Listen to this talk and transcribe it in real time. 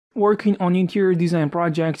Working on interior design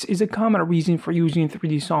projects is a common reason for using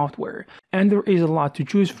 3D software, and there is a lot to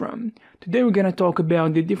choose from. Today we're going to talk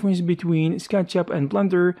about the difference between SketchUp and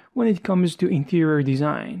Blender when it comes to interior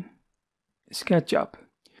design. SketchUp.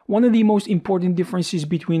 One of the most important differences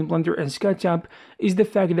between Blender and SketchUp is the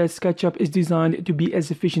fact that SketchUp is designed to be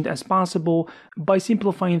as efficient as possible by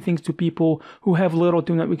simplifying things to people who have little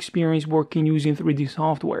to no experience working using 3D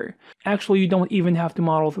software. Actually, you don't even have to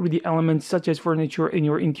model 3D elements such as furniture in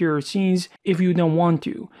your interior scenes if you don't want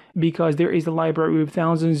to, because there is a library with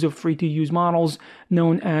thousands of free-to-use models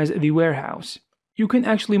known as the warehouse. You can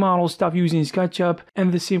actually model stuff using SketchUp,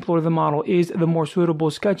 and the simpler the model is, the more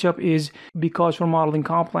suitable SketchUp is, because for modeling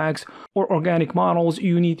complex or organic models,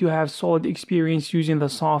 you need to have solid experience using the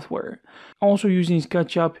software. Also using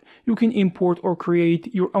SketchUp, you can import or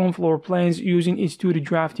create your own floor plans using its 2D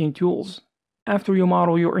drafting tools. After you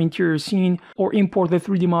model your interior scene or import the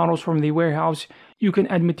 3D models from the warehouse, you can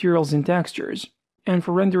add materials and textures. And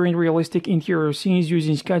for rendering realistic interior scenes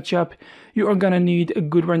using SketchUp, you are gonna need a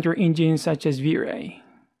good render engine such as V-Ray.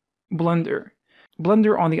 Blender.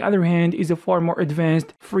 Blender, on the other hand, is a far more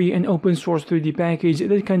advanced, free and open source 3D package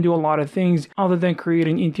that can do a lot of things other than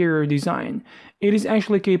creating interior design. It is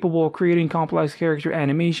actually capable of creating complex character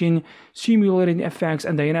animation, simulating effects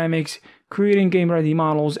and dynamics, creating game-ready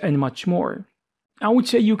models, and much more. I would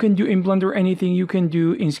say you can do in Blender anything you can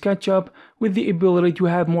do in SketchUp with the ability to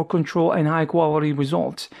have more control and high quality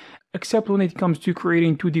results, except when it comes to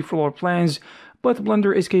creating 2D floor plans, but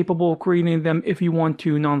Blender is capable of creating them if you want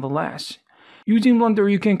to nonetheless. Using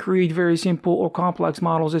Blender, you can create very simple or complex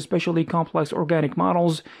models, especially complex organic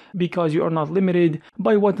models, because you are not limited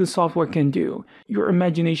by what the software can do. Your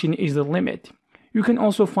imagination is the limit. You can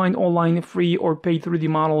also find online free or paid 3D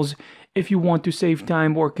models if you want to save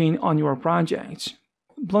time working on your projects.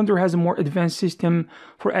 Blender has a more advanced system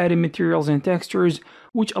for adding materials and textures,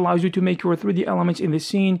 which allows you to make your 3D elements in the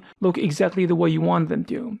scene look exactly the way you want them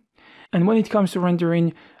to. And when it comes to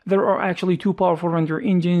rendering, there are actually two powerful render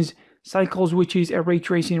engines: Cycles, which is a ray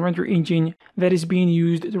tracing render engine that is being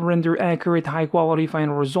used to render accurate, high-quality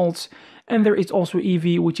final results, and there is also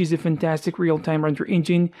Eevee, which is a fantastic real-time render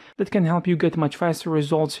engine that can help you get much faster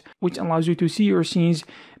results, which allows you to see your scenes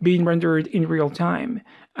being rendered in real time.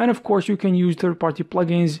 And of course, you can use third-party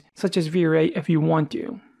plugins such as V-Ray if you want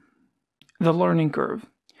to. The learning curve.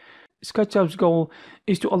 SketchUp's goal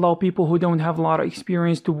is to allow people who don't have a lot of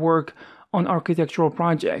experience to work on architectural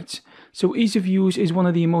projects, so ease of use is one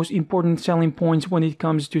of the most important selling points when it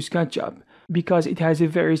comes to SketchUp, because it has a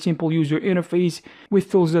very simple user interface with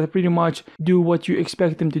tools that pretty much do what you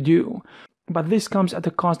expect them to do. But this comes at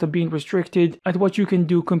the cost of being restricted at what you can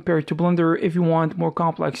do compared to Blender if you want more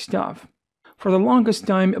complex stuff. For the longest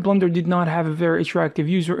time, Blender did not have a very attractive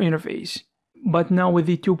user interface, but now with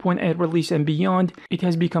the 2.8 release and beyond, it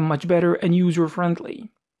has become much better and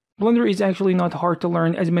user-friendly. Blender is actually not hard to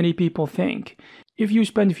learn as many people think. If you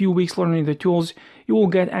spend a few weeks learning the tools, you will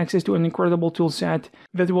get access to an incredible tool set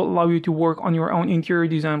that will allow you to work on your own interior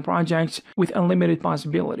design projects with unlimited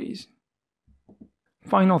possibilities.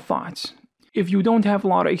 Final thoughts. If you don't have a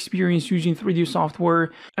lot of experience using 3D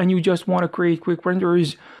software and you just want to create quick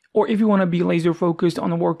renders, or if you want to be laser focused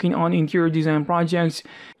on working on interior design projects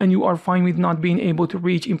and you are fine with not being able to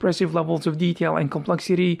reach impressive levels of detail and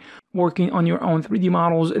complexity working on your own 3D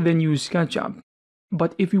models, then use SketchUp.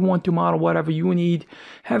 But if you want to model whatever you need,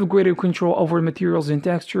 have greater control over materials and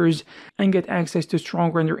textures, and get access to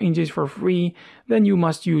strong render engines for free, then you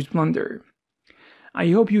must use Blender. I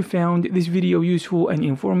hope you found this video useful and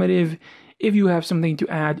informative. If you have something to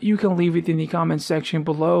add, you can leave it in the comments section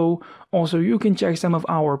below. Also, you can check some of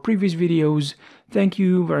our previous videos. Thank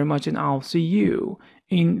you very much, and I'll see you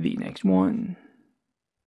in the next one.